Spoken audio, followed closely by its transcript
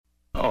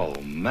Oh,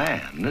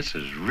 man, this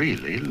is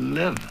really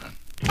living.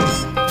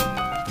 Well,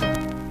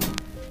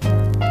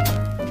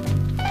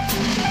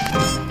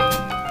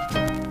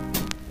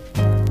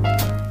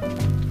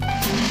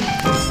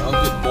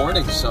 good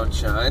morning,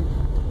 sunshine.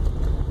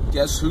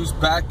 Guess who's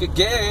back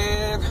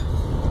again?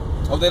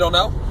 Oh, they don't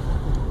know?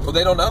 Oh,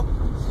 they don't know?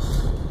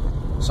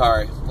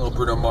 Sorry, little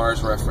Bruno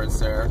Mars reference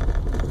there.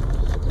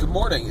 Good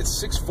morning.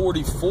 It's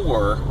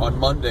 6:44 on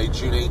Monday,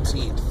 June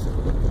 18th.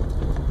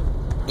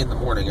 In the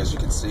morning, as you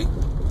can see.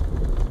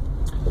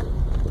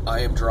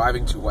 I am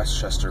driving to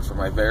Westchester for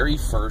my very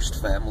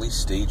first Family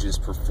Stages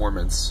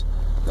performance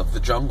of The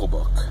Jungle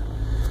Book.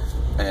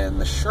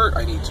 And the shirt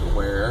I need to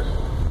wear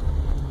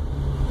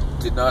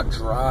did not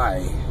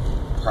dry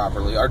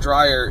properly. Our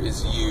dryer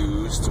is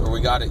used, or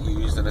we got it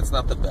used, and it's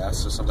not the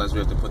best, so sometimes we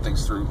have to put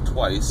things through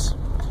twice.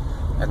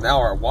 And now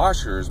our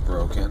washer is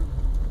broken,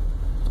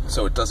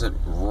 so it doesn't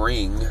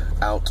wring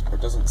out, or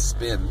doesn't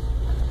spin.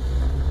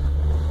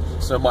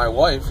 So my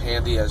wife,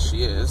 handy as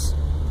she is,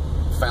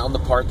 found the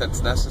part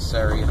that's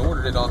necessary and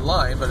ordered it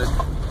online, but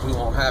we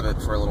won't have it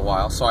for a little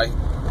while. So I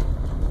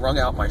wrung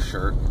out my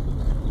shirt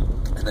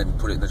and then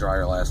put it in the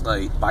dryer last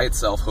night by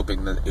itself,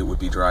 hoping that it would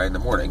be dry in the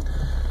morning.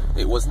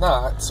 It was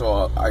not,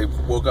 so I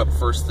woke up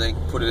first thing,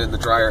 put it in the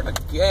dryer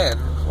again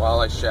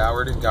while I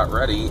showered and got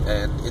ready,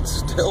 and it's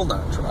still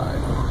not dry.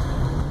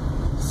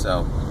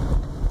 So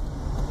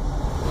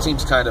it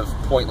seems kind of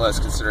pointless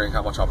considering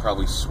how much I'll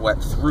probably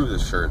sweat through the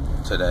shirt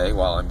today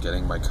while I'm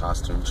getting my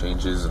costume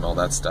changes and all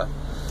that stuff.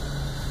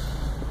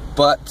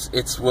 But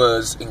it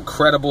was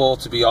incredible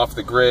to be off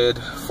the grid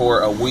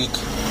for a week.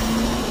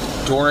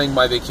 During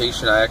my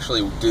vacation, I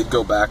actually did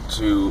go back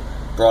to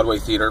Broadway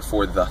theater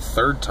for the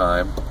third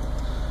time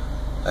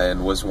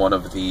and was one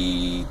of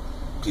the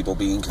people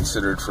being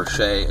considered for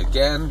Shay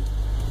again.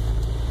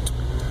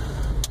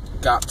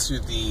 Got to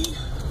the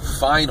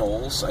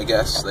finals, I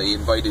guess. They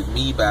invited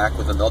me back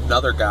with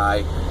another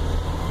guy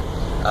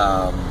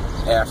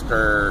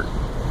after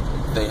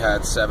they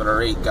had 7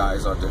 or 8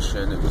 guys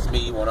audition. It was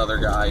me, one other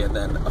guy, and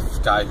then a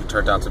guy who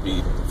turned out to be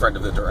a friend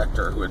of the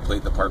director who had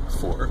played the part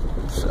before,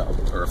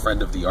 or a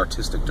friend of the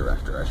artistic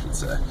director, I should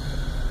say.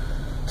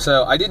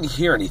 So I didn't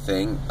hear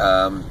anything.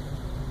 I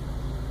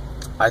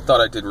thought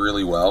I did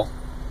really well,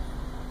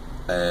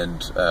 and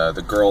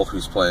the girl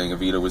who's playing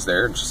Evita was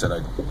there, and she said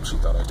she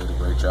thought I did a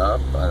great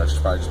job. I know she's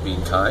probably just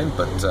being kind,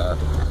 but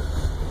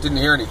didn't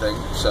hear anything.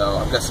 So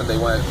I'm guessing they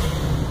went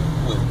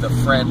with the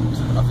friend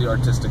of the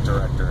artistic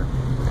director.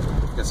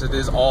 Because it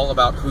is all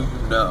about who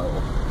you know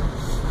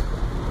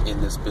in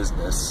this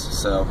business.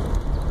 So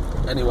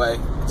anyway,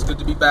 it's good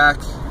to be back.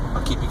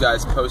 I'll keep you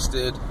guys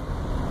posted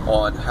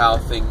on how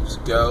things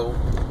go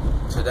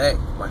today.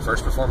 My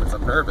first performance.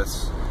 I'm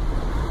nervous.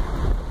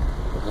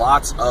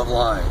 Lots of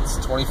lines.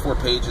 24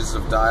 pages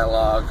of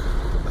dialogue.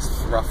 That's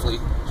roughly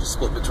just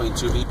split between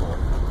 2 people.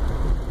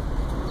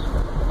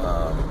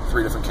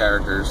 3 different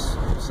characters.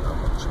 So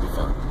it should be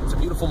fun. It's a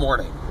beautiful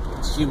morning.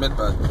 It's humid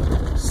but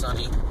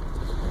sunny.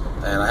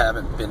 And I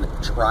haven't been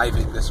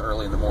driving this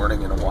early in the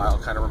morning in a while.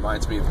 Kind of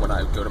reminds me of when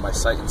I go to my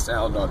Sight and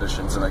Sound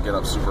auditions and I get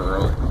up super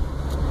early.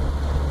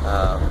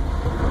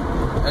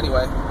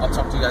 Anyway, I'll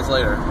talk to you guys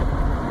later.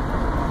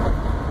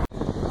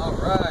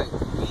 Alright,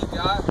 we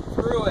got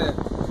through it.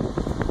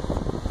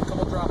 A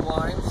couple drop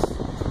lines.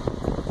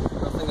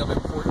 Nothing of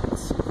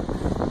importance.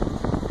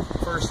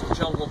 First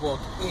Jungle Book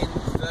in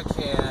the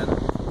can.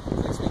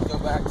 Next week go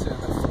back to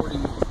the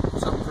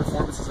 40-something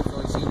performances at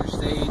Philly Senior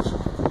Stage.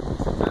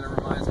 Kind of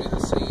reminds me of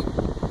the same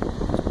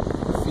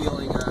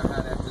feeling I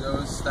had after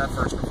that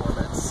first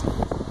performance.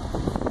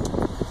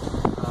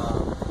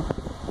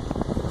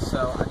 So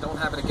I don't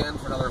have it again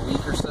for another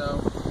week or so.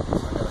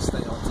 So I gotta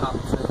stay on top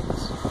of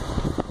things.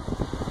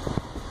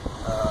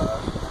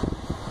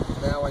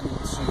 Now I need to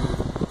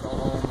go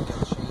home and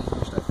get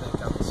changed. I think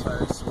I'm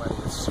very sweaty.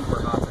 It's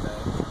super hot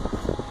today.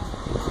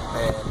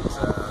 And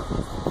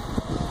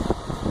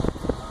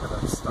I'm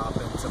gonna stop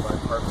into my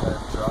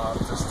part-time job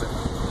just to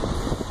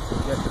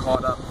get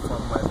caught up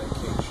from my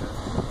vacation.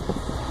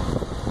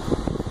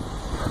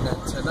 And then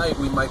tonight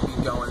we might be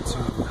going to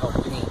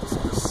help paint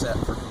the set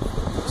for Beauty and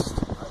the Beast.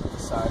 I've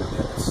decided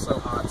that it's so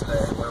hot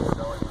today where we're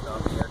going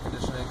without the air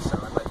conditioning, so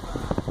I might be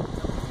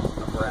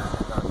a brat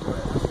and not do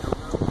it.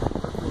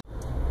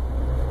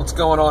 What's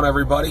going on,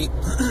 everybody?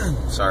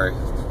 Sorry. I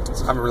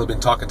haven't really been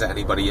talking to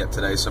anybody yet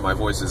today, so my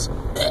voice is...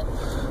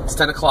 It's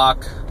 10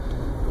 o'clock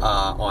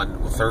on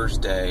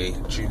Thursday,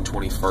 June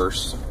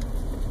 21st.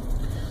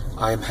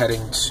 I am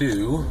heading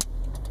to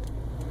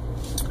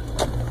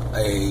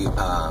a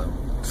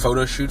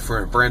photo shoot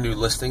for a brand new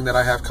listing that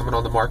I have coming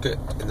on the market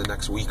in the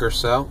next week or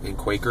so in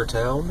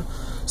Quakertown.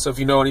 So if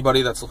you know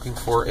anybody that's looking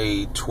for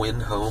a twin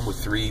home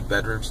with 3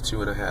 bedrooms,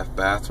 2.5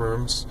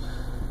 bathrooms,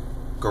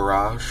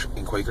 garage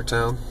in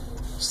Quakertown,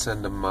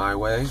 send them my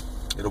way.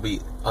 It'll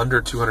be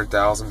under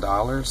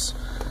 $200,000.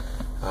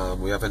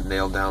 We haven't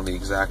nailed down the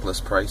exact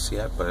list price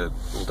yet, but it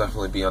will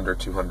definitely be under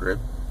 $200,000.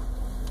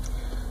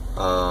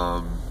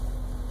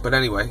 But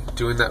anyway,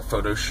 doing that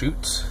photo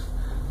shoot.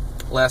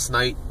 Last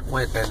night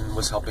went and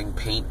was helping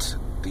paint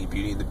the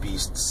Beauty and the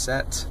Beast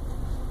set.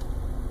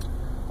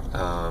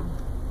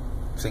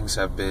 Things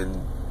have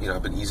been,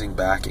 I've been easing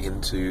back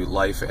into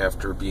life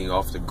after being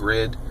off the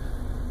grid.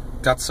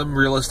 Got some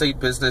real estate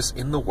business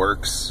in the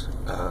works.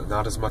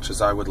 Not as much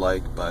as I would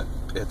like, but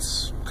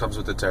comes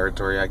with the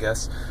territory, I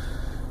guess.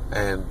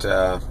 And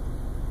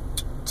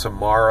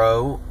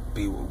tomorrow,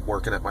 be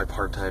working at my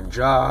part-time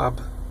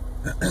job.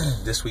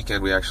 This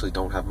weekend, we actually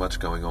don't have much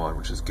going on,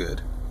 which is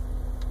good,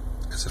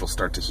 because it'll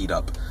start to heat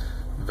up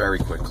very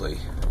quickly.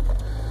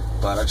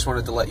 But I just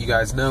wanted to let you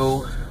guys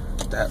know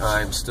that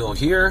I'm still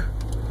here,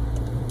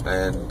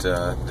 and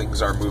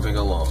things are moving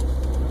along.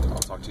 I'll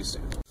talk to you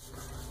soon.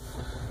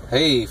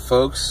 Hey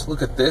folks,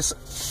 look at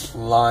this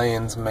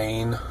lion's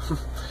mane.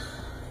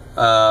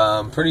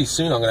 Pretty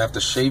soon I'm going to have to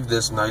shave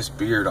this nice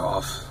beard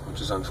off, which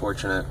is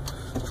unfortunate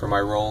for my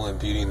role in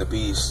Beauty and the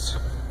Beast.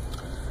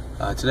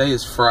 Today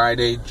is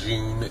Friday,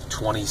 June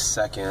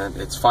 22nd.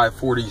 It's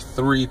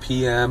 5:43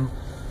 p.m.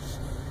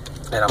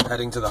 and I'm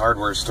heading to the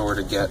hardware store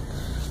to get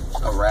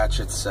a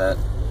ratchet set.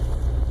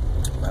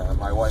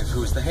 My wife,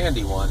 who is the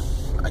handy one,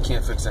 I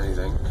can't fix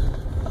anything.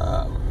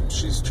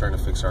 She's trying to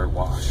fix our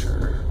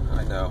washer.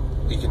 I know,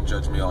 you can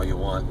judge me all you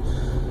want.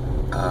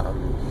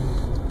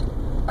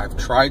 I've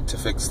tried to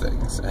fix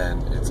things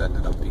and it's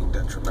ended up being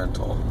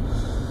detrimental.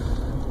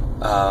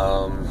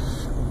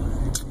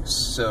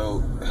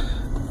 So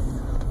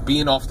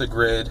being off the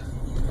grid,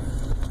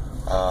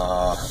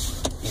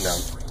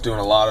 doing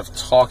a lot of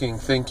talking,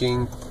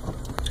 thinking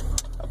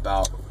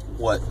about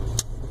what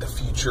the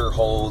future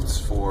holds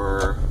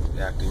for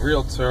the acting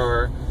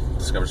realtor,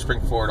 Discover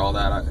Springford, all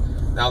that.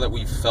 Now that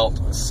we've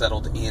felt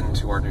settled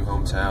into our new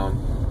hometown,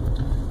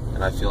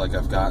 and I feel like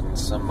I've gotten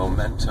some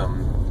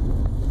momentum,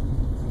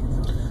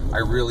 I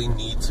really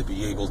need to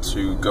be able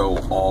to go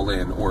all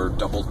in or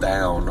double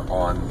down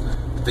on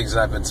the things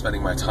that I've been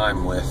spending my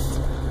time with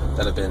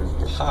that have been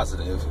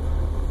positive.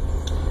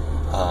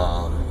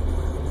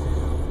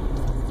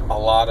 A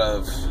lot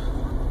of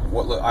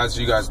as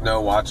you guys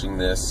know, watching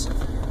this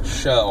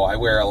show, I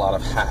wear a lot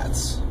of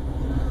hats.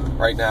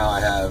 Right now I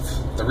have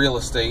the real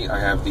estate, I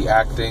have the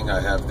acting,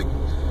 I have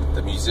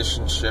the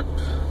musicianship,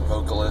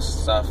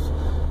 vocalist stuff,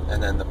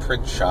 and then the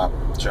print shop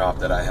job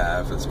that I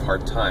have as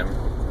part-time.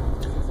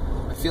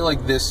 I feel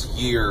like this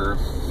year,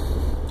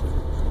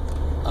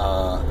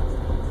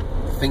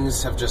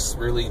 things have just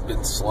really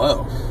been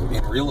slow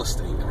in real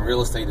estate, and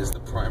real estate is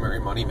the primary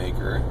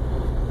moneymaker.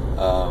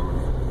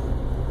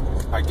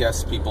 I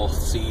guess people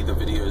see the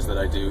videos that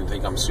I do and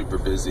think I'm super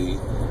busy,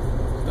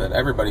 but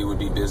everybody would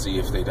be busy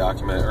if they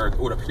documented, or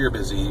would appear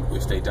busy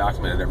if they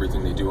documented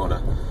everything they do on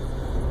a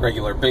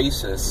regular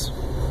basis.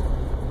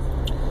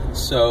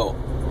 So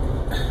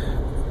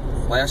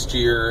last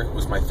year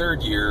was my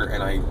third year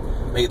and I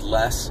made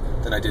less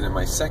than I did in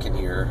my second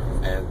year,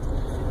 and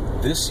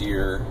this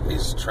year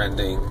is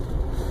trending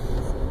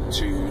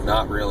to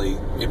not really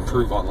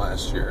improve on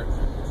last year.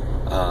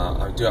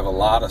 I do have a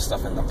lot of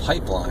stuff in the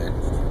pipeline,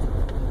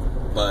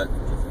 but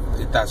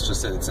that's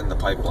just it. It's in the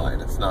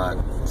pipeline. It's not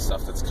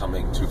stuff that's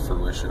coming to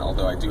fruition,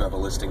 although I do have a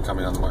listing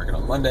coming on the market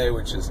on Monday,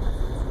 which is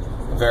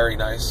very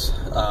nice.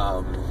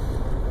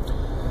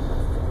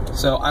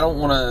 So I don't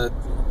want to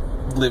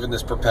live in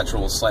this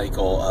perpetual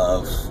cycle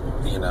of,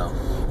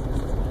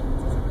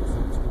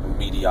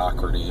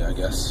 mediocrity, I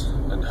guess,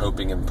 and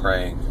hoping and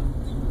praying.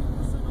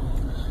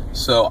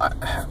 So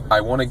I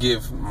want to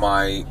give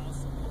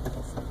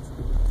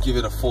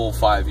it a full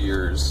 5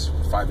 year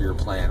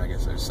plan, I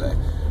guess I'd say.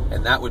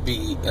 And that would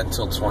be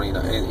until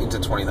into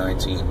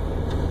 2019.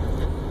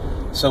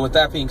 So with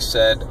that being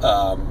said,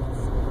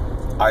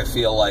 I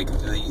feel like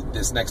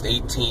this next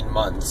 18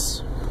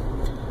 months,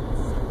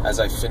 as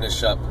I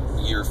finish up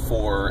year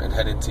 4 and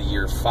head into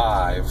year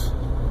 5,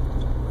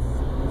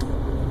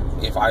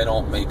 if I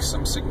don't make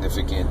some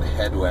significant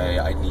headway,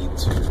 I need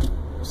to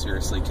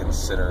seriously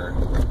consider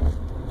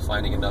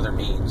finding another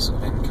means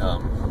of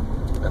income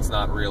that's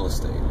not real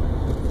estate,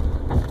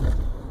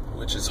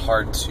 which is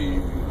hard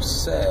to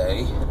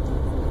say,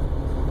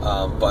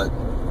 but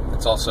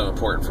it's also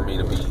important for me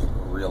to be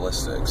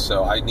realistic.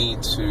 So I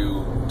need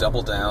to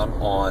double down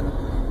on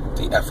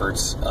the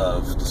efforts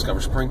of Discover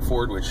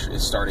Springford, which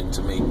is starting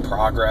to make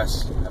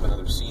progress, have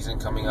another season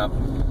coming up,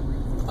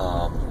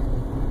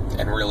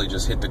 and really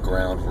just hit the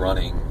ground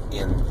running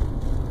in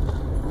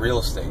real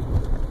estate.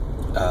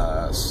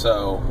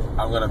 So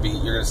you're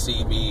gonna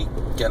see me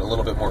get a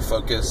little bit more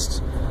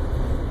focused,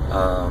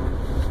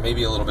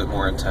 maybe a little bit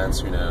more intense,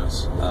 who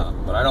knows.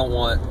 But I don't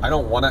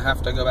want to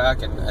have to go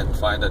back and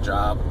find a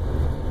job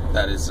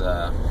that is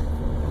a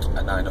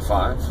 9 to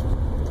 5.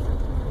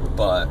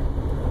 But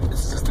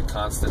it's just a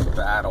constant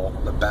battle,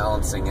 the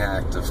balancing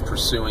act of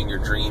pursuing your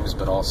dreams,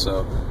 but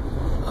also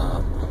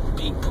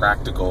being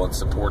practical and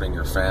supporting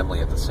your family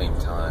at the same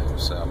time.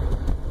 So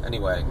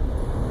anyway,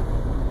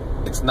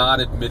 it's not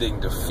admitting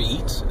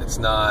defeat. It's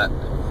not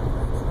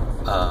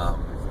a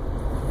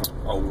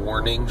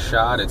warning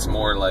shot. It's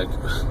more like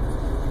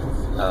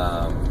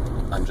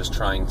I'm just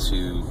trying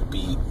to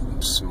be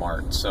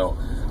smart. So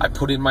I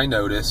put in my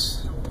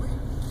notice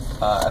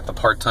at the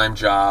part-time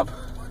job.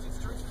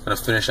 I'm going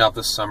to finish out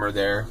this summer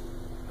there.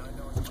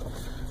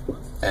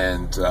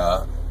 and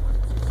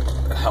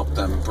help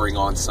them bring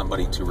on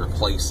somebody to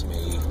replace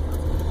me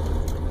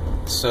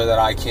so that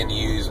I can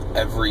use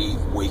every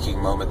waking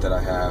moment that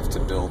I have to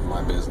build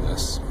my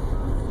business.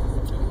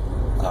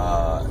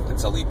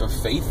 It's a leap of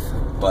faith,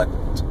 but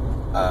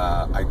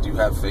I do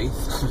have faith,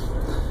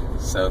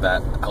 so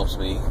that helps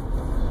me.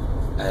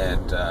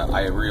 And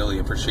I really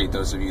appreciate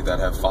those of you that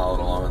have followed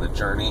along on the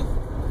journey.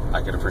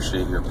 I can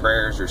appreciate your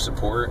prayers, your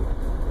support,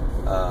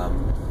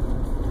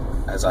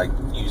 as I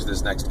use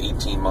this next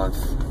 18-month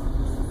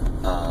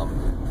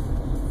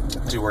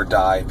do or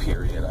die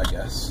period, I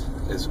guess,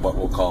 is what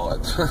we'll call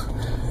it.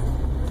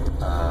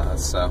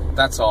 So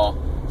that's all.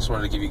 Just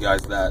wanted to give you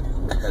guys that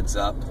heads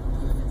up.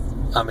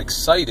 I'm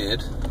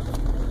excited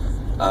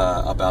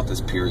about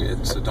this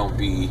period, so don't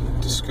be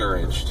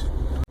discouraged.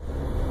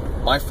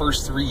 My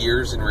first 3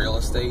 years in real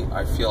estate,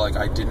 I feel like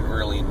I didn't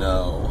really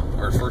know,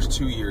 or first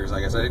 2 years, I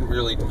guess, I didn't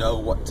really know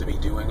what to be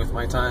doing with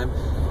my time.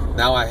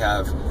 Now I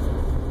have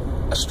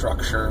a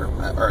structure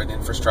or an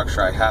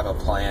infrastructure. I have a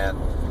plan.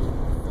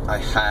 I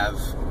have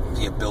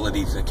the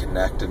ability to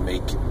connect and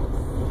make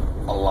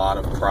a lot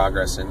of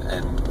progress and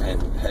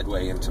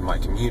headway into my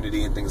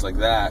community and things like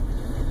that.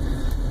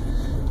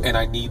 And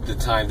I need the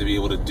time to be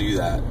able to do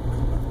that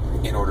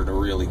in order to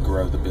really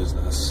grow the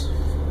business.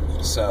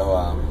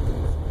 So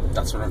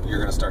that's what you're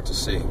going to start to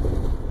see.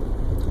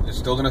 You're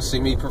still going to see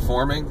me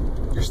performing.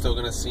 You're still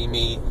going to see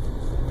me,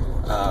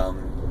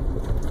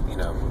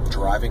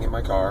 driving in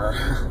my car.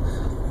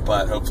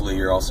 But hopefully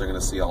you're also going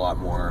to see a lot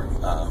more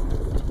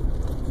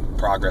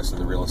progress in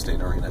the real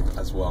estate arena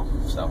as well.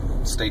 So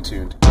stay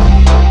tuned.